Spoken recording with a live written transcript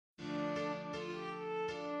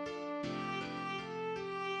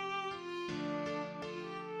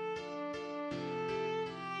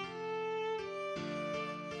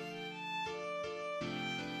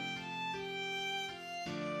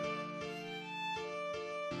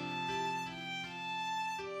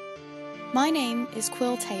My name is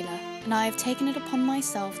Quill Taylor, and I have taken it upon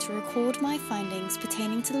myself to record my findings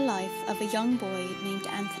pertaining to the life of a young boy named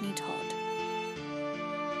Anthony Todd.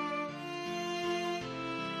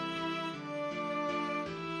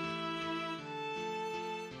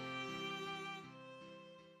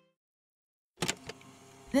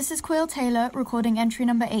 This is Quill Taylor recording entry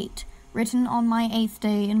number 8, written on my 8th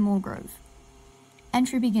day in Moorgrove.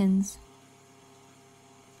 Entry begins.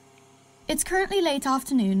 It's currently late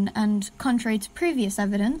afternoon, and contrary to previous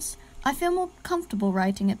evidence, I feel more comfortable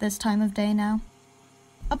writing at this time of day now.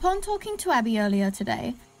 Upon talking to Abby earlier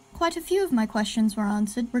today, quite a few of my questions were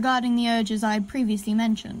answered regarding the urges I had previously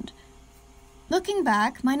mentioned. Looking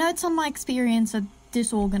back, my notes on my experience are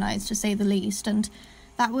disorganized to say the least, and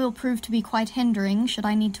that will prove to be quite hindering should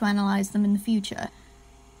I need to analyze them in the future.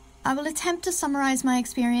 I will attempt to summarize my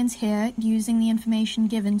experience here using the information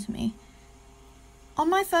given to me. On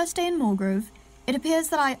my first day in Moorgrove, it appears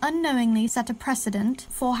that I unknowingly set a precedent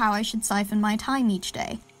for how I should siphon my time each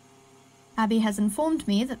day. Abby has informed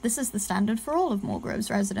me that this is the standard for all of Moorgrove's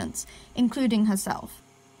residents, including herself.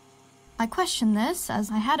 I question this, as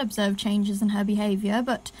I had observed changes in her behavior,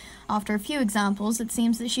 but after a few examples it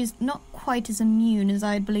seems that she's not quite as immune as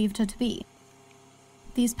I had believed her to be.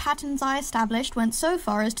 These patterns I established went so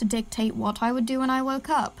far as to dictate what I would do when I woke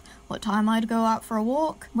up, what time I'd go out for a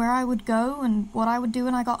walk, where I would go, and what I would do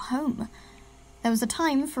when I got home. There was a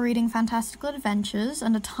time for reading fantastical adventures,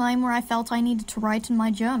 and a time where I felt I needed to write in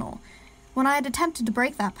my journal. When I had attempted to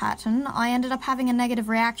break that pattern, I ended up having a negative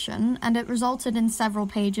reaction, and it resulted in several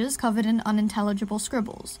pages covered in unintelligible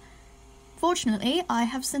scribbles. Fortunately, I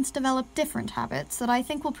have since developed different habits that I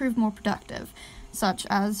think will prove more productive, such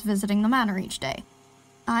as visiting the manor each day.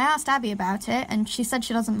 I asked Abby about it, and she said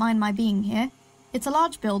she doesn't mind my being here. It's a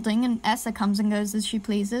large building, and Essa comes and goes as she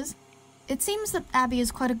pleases. It seems that Abby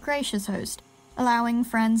is quite a gracious host, allowing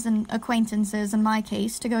friends and acquaintances, in my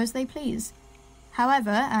case, to go as they please.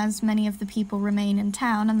 However, as many of the people remain in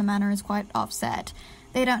town and the manor is quite offset,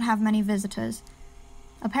 they don't have many visitors.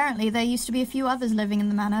 Apparently, there used to be a few others living in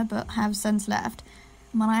the manor, but have since left.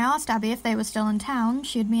 When I asked Abby if they were still in town,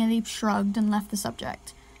 she had merely shrugged and left the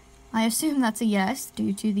subject. I assume that's a yes,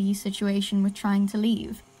 due to the situation with trying to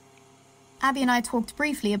leave. Abby and I talked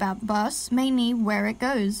briefly about the bus, mainly where it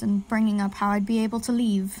goes, and bringing up how I'd be able to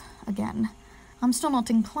leave again. I'm still not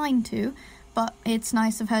inclined to, but it's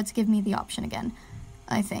nice of her to give me the option again,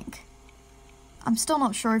 I think. I'm still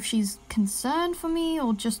not sure if she's concerned for me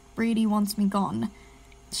or just really wants me gone.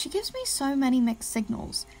 She gives me so many mixed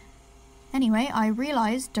signals. Anyway, I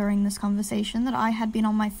realized during this conversation that I had been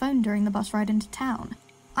on my phone during the bus ride into town.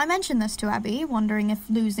 I mentioned this to Abby, wondering if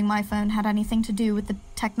losing my phone had anything to do with the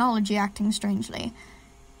technology acting strangely.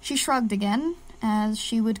 She shrugged again, as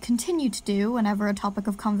she would continue to do whenever a topic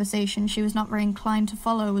of conversation she was not very inclined to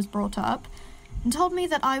follow was brought up, and told me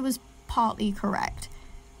that I was partly correct.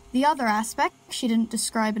 The other aspect she didn't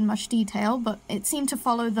describe in much detail, but it seemed to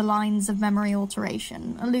follow the lines of memory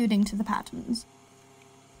alteration, alluding to the patterns.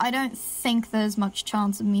 I don't think there's much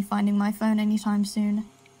chance of me finding my phone anytime soon.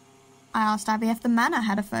 I asked Abby if the manor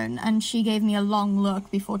had a phone, and she gave me a long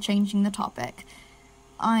look before changing the topic.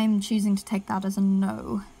 I'm choosing to take that as a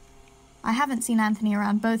no. I haven't seen Anthony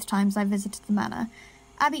around both times I visited the manor.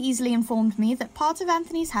 Abby easily informed me that part of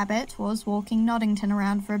Anthony's habit was walking Noddington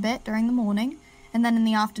around for a bit during the morning, and then in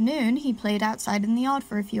the afternoon he played outside in the yard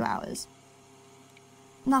for a few hours.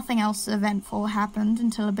 Nothing else eventful happened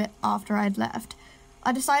until a bit after I'd left.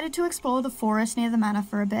 I decided to explore the forest near the manor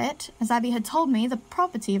for a bit, as Abby had told me the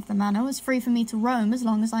property of the manor was free for me to roam as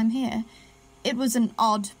long as I'm here. It was an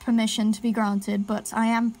odd permission to be granted, but I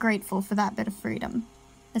am grateful for that bit of freedom,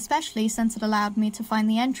 especially since it allowed me to find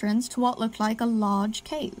the entrance to what looked like a large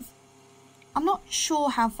cave. I'm not sure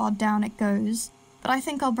how far down it goes, but I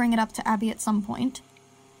think I'll bring it up to Abby at some point.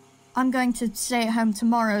 I'm going to stay at home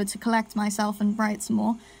tomorrow to collect myself and write some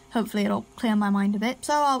more. Hopefully it'll clear my mind a bit,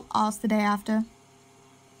 so I'll ask the day after.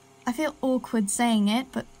 I feel awkward saying it,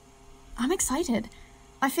 but I'm excited.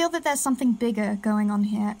 I feel that there's something bigger going on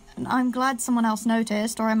here, and I'm glad someone else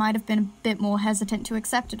noticed, or I might have been a bit more hesitant to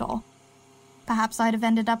accept it all. Perhaps I'd have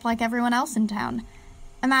ended up like everyone else in town.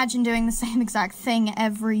 Imagine doing the same exact thing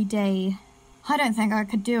every day. I don't think I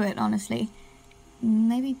could do it, honestly.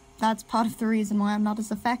 Maybe that's part of the reason why I'm not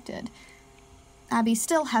as affected. Abby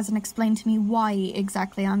still hasn't explained to me why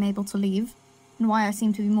exactly I'm able to leave, and why I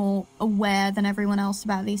seem to be more aware than everyone else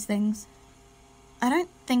about these things. I don't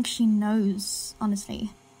think she knows, honestly.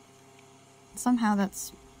 Somehow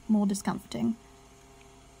that's more discomforting.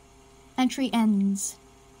 Entry ends,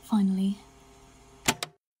 finally.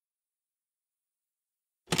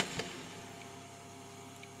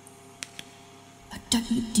 Don't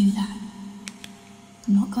you do that.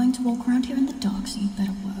 I'm not going to walk around here in the dark, so you'd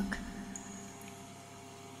better work.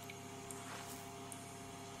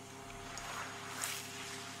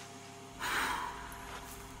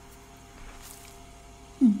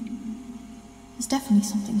 There's definitely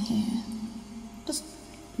something here. Does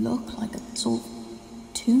look like a sort of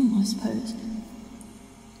tomb, I suppose.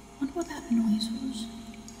 Wonder what that noise was.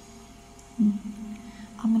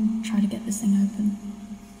 I'm gonna try to get this thing open.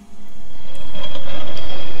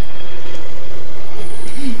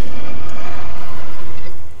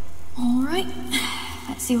 Alright,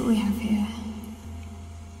 let's see what we have here.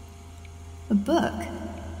 A book?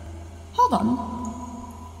 Hold on.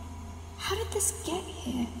 How did this get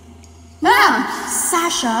here?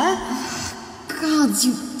 Sasha! Gods,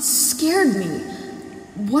 you scared me.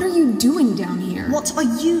 What are you doing down here? What are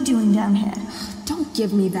you doing down here? Don't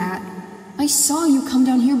give me that. I saw you come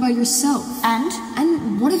down here by yourself. And?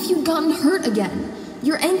 And what if you'd gotten hurt again?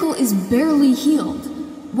 Your ankle is barely healed.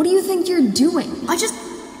 What do you think you're doing?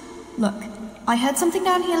 Look, I heard something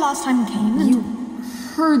down here last time we came and... You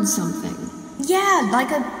heard something? Yeah,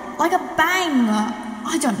 like a bang.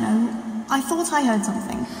 I don't know. I thought I heard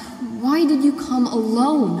something. Why did you come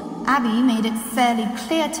alone? Abby made it fairly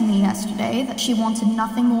clear to me yesterday that she wanted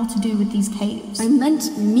nothing more to do with these caves. I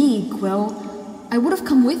meant me, Quill. I would have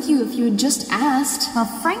come with you if you had just asked. Well,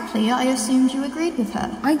 frankly, I assumed you agreed with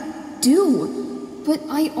her. I do, but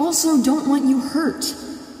I also don't want you hurt.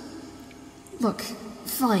 Look,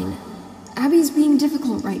 fine. Abby's being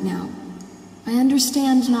difficult right now. I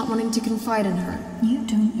understand not wanting to confide in her. You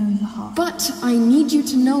don't know the half. But I need you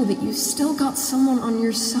to know that you've still got someone on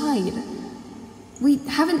your side. We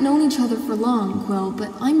haven't known each other for long, Quill,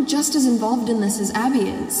 but I'm just as involved in this as Abby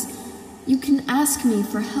is. You can ask me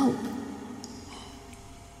for help.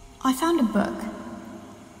 I found a book.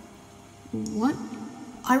 What?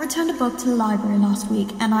 I returned a book to the library last week,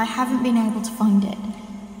 and I haven't been able to find it.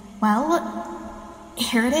 Well,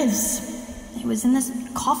 here it is. It was in this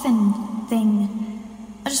coffin thing.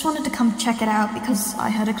 I just wanted to come check it out because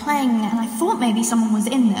I heard a clang, and I thought maybe someone was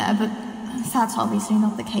in there, but that's obviously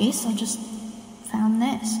not the case. I just found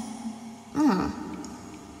this.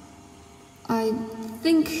 I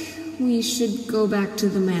think we should go back to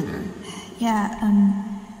the manor. Yeah,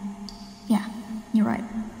 you're right.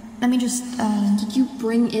 Let me just, Did you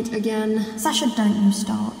bring it again? Sasha, don't you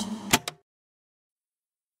start.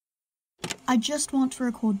 I just want to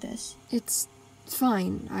record this. It's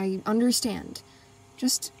fine, I understand.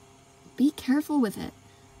 Just be careful with it.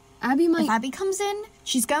 Abby might... If Abby comes in,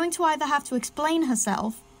 she's going to either have to explain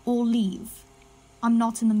herself or leave. I'm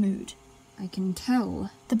not in the mood. I can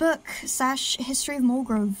tell. The book, Sash, History of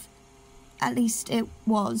Mulgrove. At least it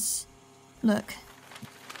was. Look.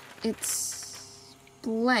 It's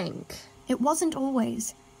blank. It wasn't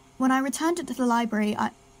always. When I returned it to the library,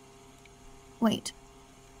 Wait.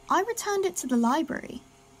 I returned it to the library.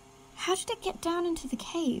 How did it get down into the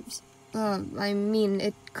caves? I mean,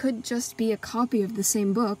 it could just be a copy of the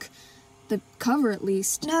same book. The cover, at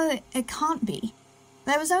least. No, it can't be.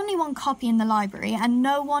 There was only one copy in the library, and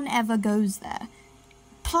no one ever goes there.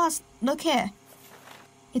 Plus, look here.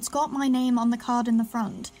 It's got my name on the card in the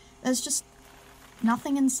front. There's just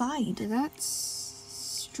nothing inside. That's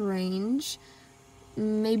strange.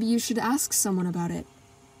 Maybe you should ask someone about it.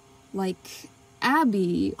 Like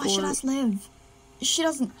Abby, or... I should ask Liv. She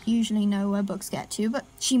doesn't usually know where books get to, but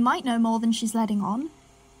she might know more than she's letting on.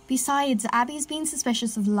 Besides, Abby's been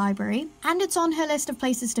suspicious of the library, and it's on her list of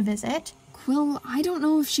places to visit. Quill, I don't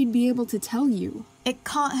know if she'd be able to tell you. It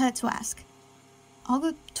can't hurt to ask. I'll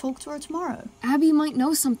go talk to her tomorrow. Abby might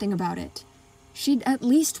know something about it. She'd at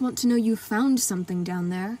least want to know you found something down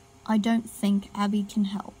there. I don't think Abby can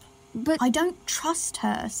help. But... I don't trust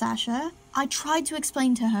her, Sasha. I tried to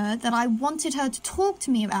explain to her that I wanted her to talk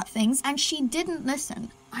to me about things, and she didn't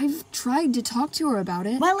listen. I've tried to talk to her about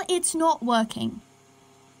it. Well, it's not working.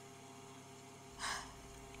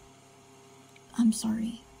 I'm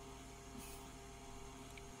sorry.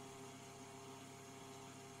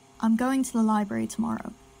 I'm going to the library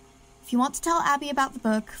tomorrow. If you want to tell Abby about the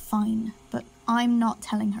book, fine, but I'm not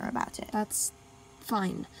telling her about it. That's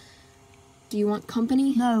fine. Do you want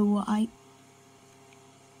company? No,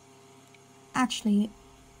 Actually,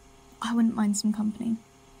 I wouldn't mind some company.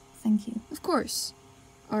 Thank you. Of course.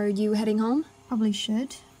 Are you heading home? Probably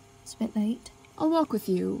should. It's a bit late. I'll walk with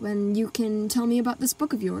you, and you can tell me about this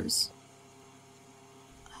book of yours.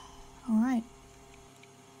 All right.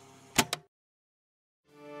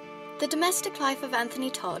 The Domestic Life of Anthony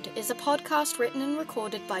Todd is a podcast written and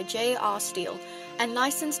recorded by J.R. Steele and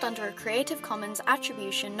licensed under a Creative Commons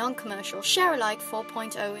Attribution Non-Commercial Share-alike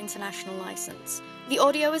 4.0 international license. The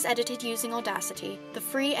audio is edited using Audacity, the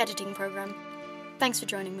free editing program. Thanks for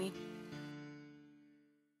joining me.